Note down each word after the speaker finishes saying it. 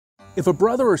If a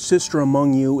brother or sister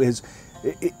among you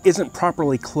isn't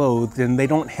properly clothed and they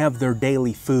don't have their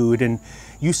daily food, and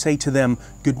you say to them,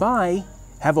 "Goodbye,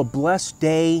 have a blessed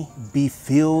day, be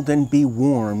filled and be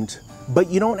warmed," but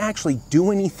you don't actually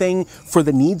do anything for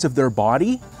the needs of their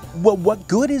body, well, what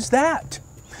good is that?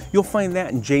 You'll find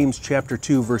that in James chapter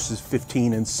 2, verses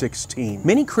 15 and 16.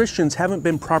 Many Christians haven't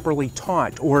been properly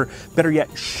taught, or better yet,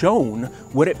 shown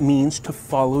what it means to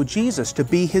follow Jesus, to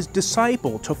be his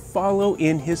disciple, to follow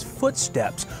in his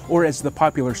footsteps, or as the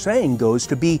popular saying goes,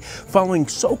 to be following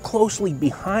so closely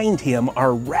behind him,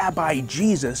 our Rabbi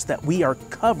Jesus, that we are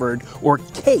covered or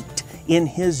caked in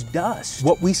his dust.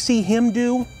 What we see him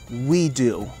do, we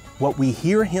do. What we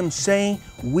hear him say,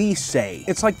 we say.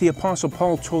 It's like the Apostle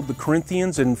Paul told the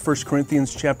Corinthians in 1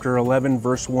 Corinthians chapter 11,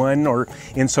 verse 1, or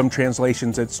in some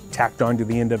translations it's tacked on to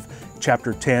the end of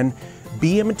chapter 10,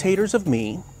 "Be imitators of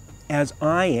me as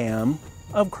I am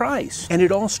of Christ." And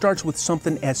it all starts with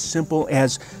something as simple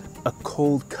as a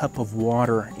cold cup of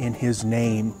water in his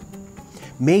name.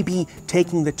 Maybe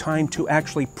taking the time to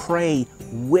actually pray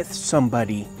with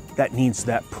somebody that needs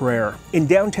that prayer. In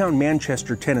downtown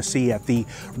Manchester, Tennessee, at the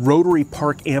Rotary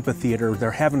Park Amphitheater,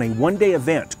 they're having a one-day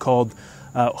event called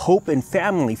Hope and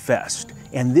Family Fest.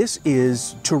 And this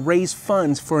is to raise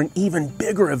funds for an even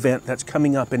bigger event that's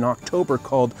coming up in October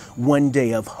called One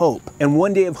Day of Hope. And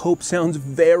One Day of Hope sounds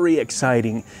very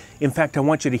exciting. In fact, I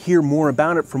want you to hear more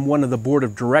about it from one of the board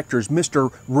of directors,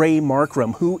 Mr. Ray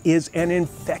Marcrom, who is an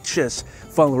infectious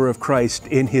follower of Christ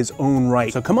in his own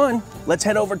right. So come on, let's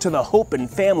head over to the Hope and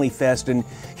Family Fest and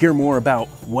hear more about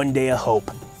One Day of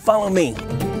Hope. Follow me.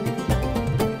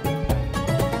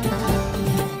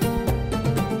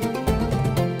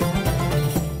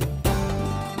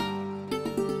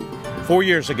 Four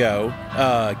years ago,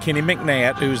 Kenny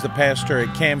McNatt, who's the pastor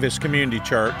at Canvas Community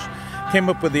Church, came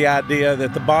up with the idea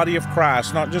that the body of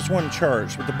Christ, not just one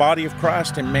church, but the body of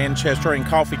Christ in Manchester and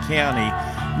Coffee County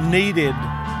needed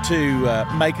to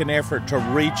make an effort to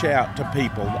reach out to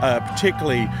people,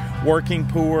 particularly working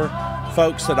poor,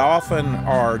 folks that often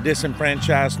are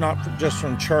disenfranchised, not just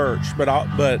from church,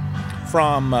 but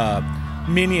from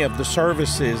many of the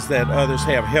services that others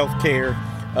have, health care,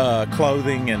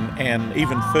 clothing, and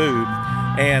even food.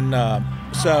 And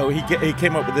so he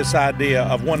came up with this idea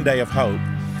of One Day of Hope.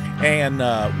 And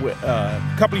a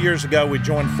couple of years ago, we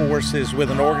joined forces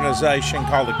with an organization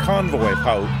called the Convoy of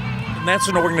Hope. And that's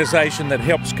an organization that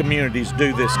helps communities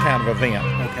do this kind of event.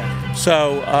 Okay.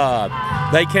 So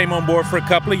they came on board for a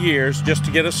couple of years just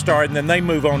to get us started, and then they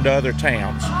move on to other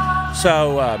towns.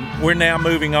 So we're now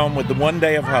moving on with the One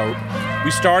Day of Hope. We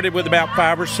started with about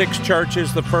 5 or 6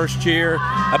 churches the first year,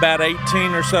 about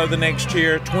 18 or so the next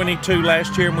year, 22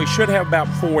 last year, and we should have about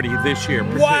 40 this year.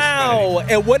 Wow!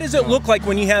 And what does it look like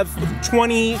when you have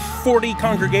 20, 40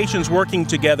 congregations working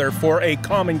together for a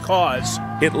common cause?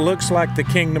 It looks like the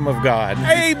kingdom of God.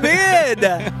 Amen!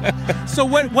 So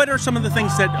what are some of the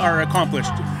things that are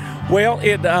accomplished? Well,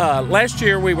 last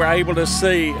year we were able to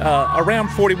see around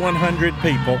 4,100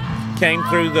 people came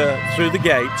through the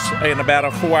gates in about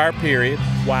a 4-hour period.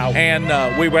 Wow! And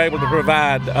we were able to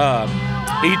provide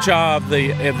each of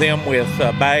them with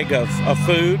a bag of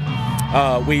food.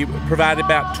 We provided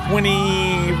about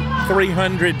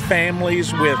 2,300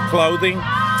 families with clothing.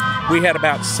 We had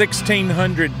about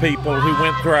 1,600 people who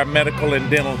went through our medical and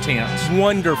dental tents.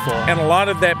 Wonderful. And a lot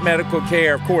of that medical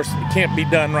care, of course, can't be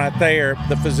done right there.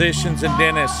 The physicians and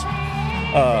dentists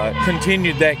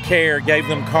continued that care, gave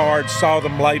them cards, saw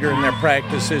them later in their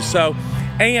practices. So,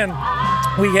 and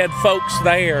we had folks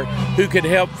there who could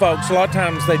help folks. A lot of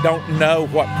times they don't know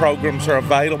what programs are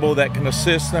available that can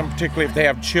assist them, particularly if they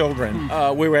have children.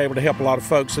 We were able to help a lot of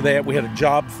folks with that. We had a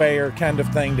job fair kind of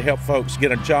thing to help folks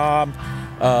get a job.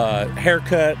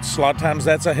 Haircuts, a lot of times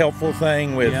that's a helpful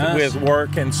thing with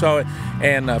work, and so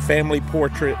family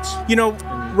portraits. You know,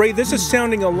 Ray, this is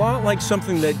sounding a lot like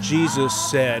something that Jesus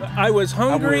said. I was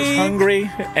hungry. I was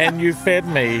hungry and you fed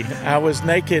me. I was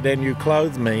naked and you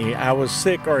clothed me. I was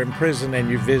sick or in prison and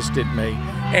you visited me.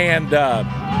 And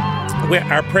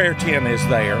our prayer tent is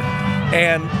there.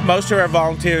 And most of our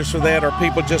volunteers for that are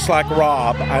people just like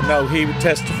Rob. I know he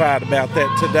testified about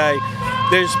that today.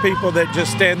 There's people that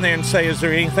just stand there and say, "Is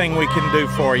there anything we can do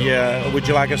for you? Would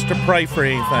you like us to pray for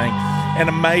anything?" And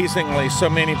amazingly, so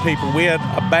many people. We had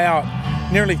about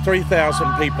nearly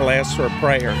 3,000 people ask for a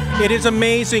prayer. It is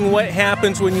amazing what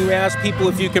happens when you ask people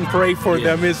if you can pray for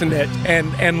them, isn't it?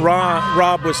 And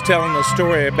Rob was telling a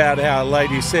story about how a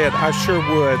lady said, "I sure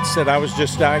would," said, "I was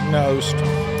just diagnosed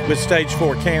with stage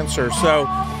 4 cancer." So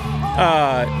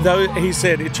he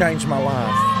said, "It changed my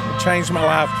life. It changed my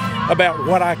life about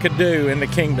what I could do in the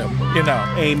kingdom, you know.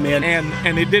 Amen.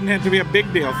 And it didn't have to be a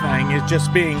big deal thing. It's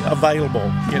just being available.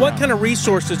 What kind of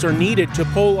resources are needed to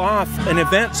pull off an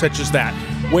event such as that?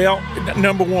 Well,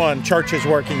 number one, churches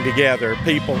working together,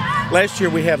 people. Last year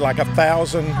we had like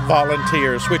 1,000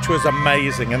 volunteers, which was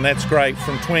amazing, and that's great,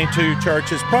 from 22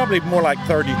 churches, probably more like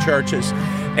 30 churches.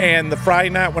 And the Friday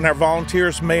night when our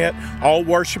volunteers met, all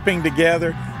worshiping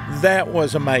together, that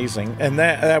was amazing. And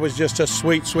that was just a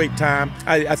sweet, sweet time.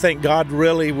 I think God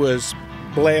really was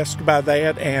blessed by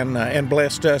that and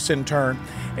blessed us in turn.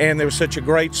 And there was such a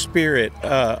great spirit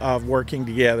of working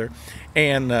together.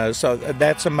 And so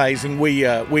that's amazing.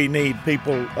 We need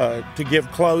people to give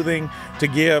clothing, to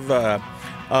give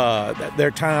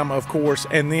their time, of course,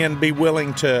 and then be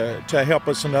willing to help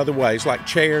us in other ways, like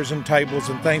chairs and tables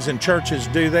and things, and churches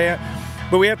do that.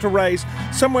 But we have to raise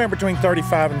somewhere between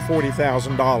 $35,000 and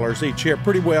 $40,000 each year,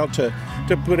 pretty well, to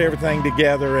put everything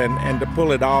together and to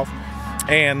pull it off.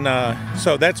 And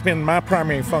so that's been my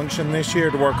primary function this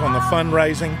year, to work on the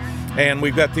fundraising. And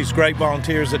we've got these great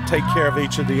volunteers that take care of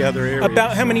each of the other areas.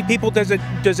 About how many people does it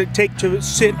take to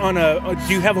sit on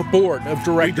do you have a board of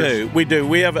directors? We do.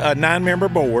 We have a 9-member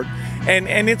board,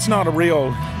 and it's not a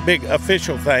real big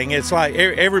official thing. It's like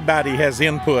everybody has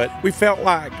input. We felt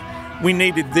like we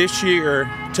needed this year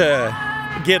to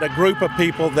get a group of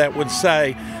people that would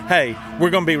say, hey, we're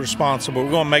going to be responsible.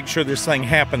 We're going to make sure this thing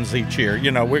happens each year.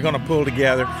 You know, we're going to pull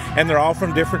together. And they're all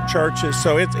from different churches.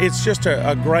 So it's just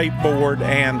a great board,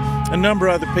 and a number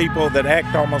of other people that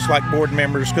act almost like board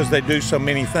members because they do so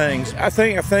many things. I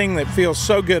think a thing that feels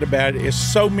so good about it is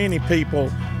so many people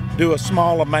do a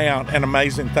small amount and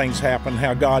amazing things happen,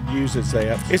 how God uses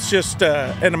that. It's just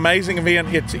an amazing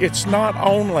event. It's not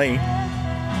only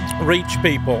reach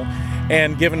people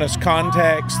and giving us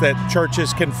contacts that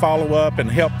churches can follow up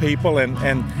and help people and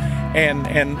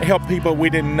help people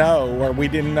we didn't know, or we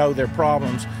didn't know their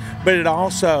problems, but it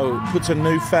also puts a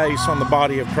new face on the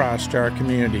body of Christ to our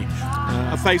community,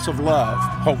 a face of love,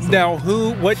 hopefully. Now,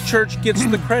 what church gets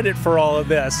the credit for all of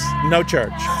this? No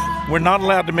church. We're not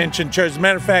allowed to mention church. As a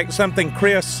matter of fact, something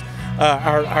Chris,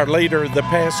 our leader the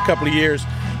past couple of years,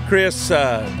 Chris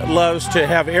loves to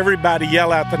have everybody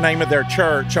yell out the name of their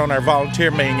church on our volunteer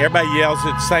meeting. Everybody yells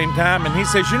at the same time, and he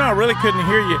says, you know, I really couldn't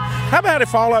hear you. How about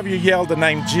if all of you yelled the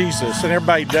name Jesus? And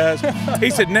everybody does. He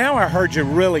said, now I heard you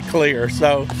really clear.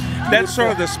 So that's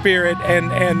sort of the spirit,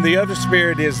 and the other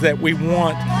spirit is that we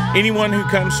want anyone who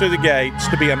comes through the gates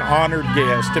to be an honored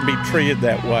guest and be treated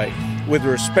that way, with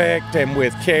respect and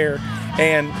with care,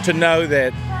 and to know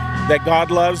that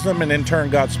God loves them, and in turn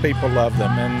God's people love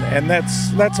them, and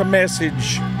that's a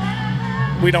message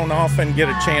we don't often get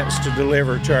a chance to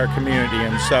deliver to our community.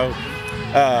 And so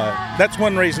that's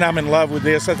one reason I'm in love with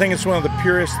this. I think it's one of the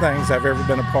purest things I've ever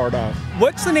been a part of.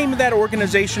 What's the name of that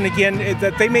organization again?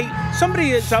 That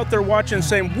somebody is out there watching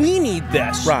saying, we need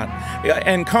this. Right.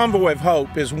 And Convoy of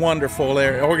Hope is wonderful.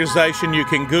 They're an organization, you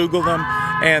can Google them,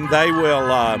 and they will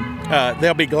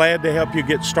they'll be glad to help you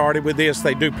get started with this.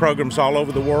 They do programs all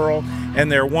over the world,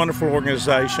 and they're a wonderful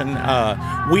organization.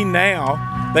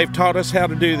 They've taught us how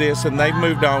to do this, and they've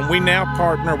moved on. We now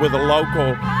partner with a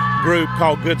local group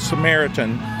called Good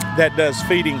Samaritan that does a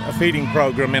feeding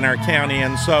program in our county,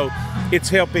 and so it's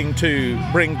helping to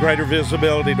bring greater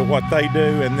visibility to what they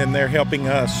do, and then they're helping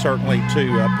us certainly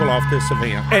to pull off this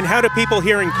event. And how do people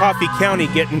here in Coffee County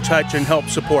get in touch and help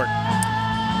support?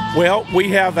 Well, we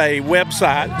have a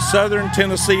website,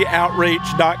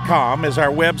 southerntennesseeoutreach.com is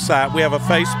our website. We have a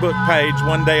Facebook page,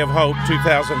 One Day of Hope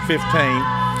 2015,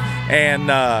 and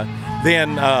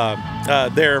then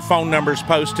there are phone numbers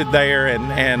posted there,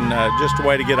 and just a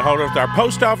way to get a hold of us. Our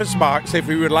post office box, if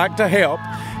you would like to help,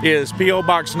 is P.O.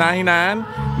 Box 99,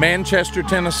 Manchester,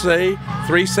 Tennessee,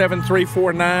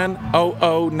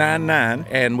 37349-0099,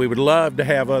 and we would love to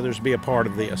have others be a part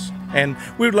of this. And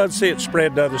we would love to see it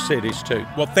spread to other cities too.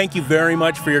 Well, thank you very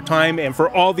much for your time and for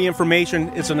all the information.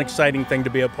 It's an exciting thing to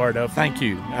be a part of. Thank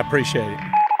you. I appreciate it.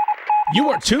 You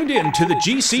are tuned in to the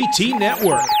GCT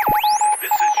Network.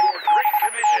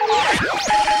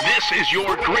 This is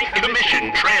your Great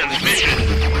Commission transmission.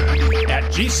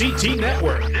 At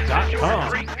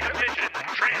GCTnetwork.com.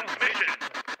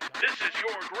 This is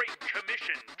your Great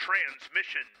Commission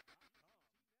transmission.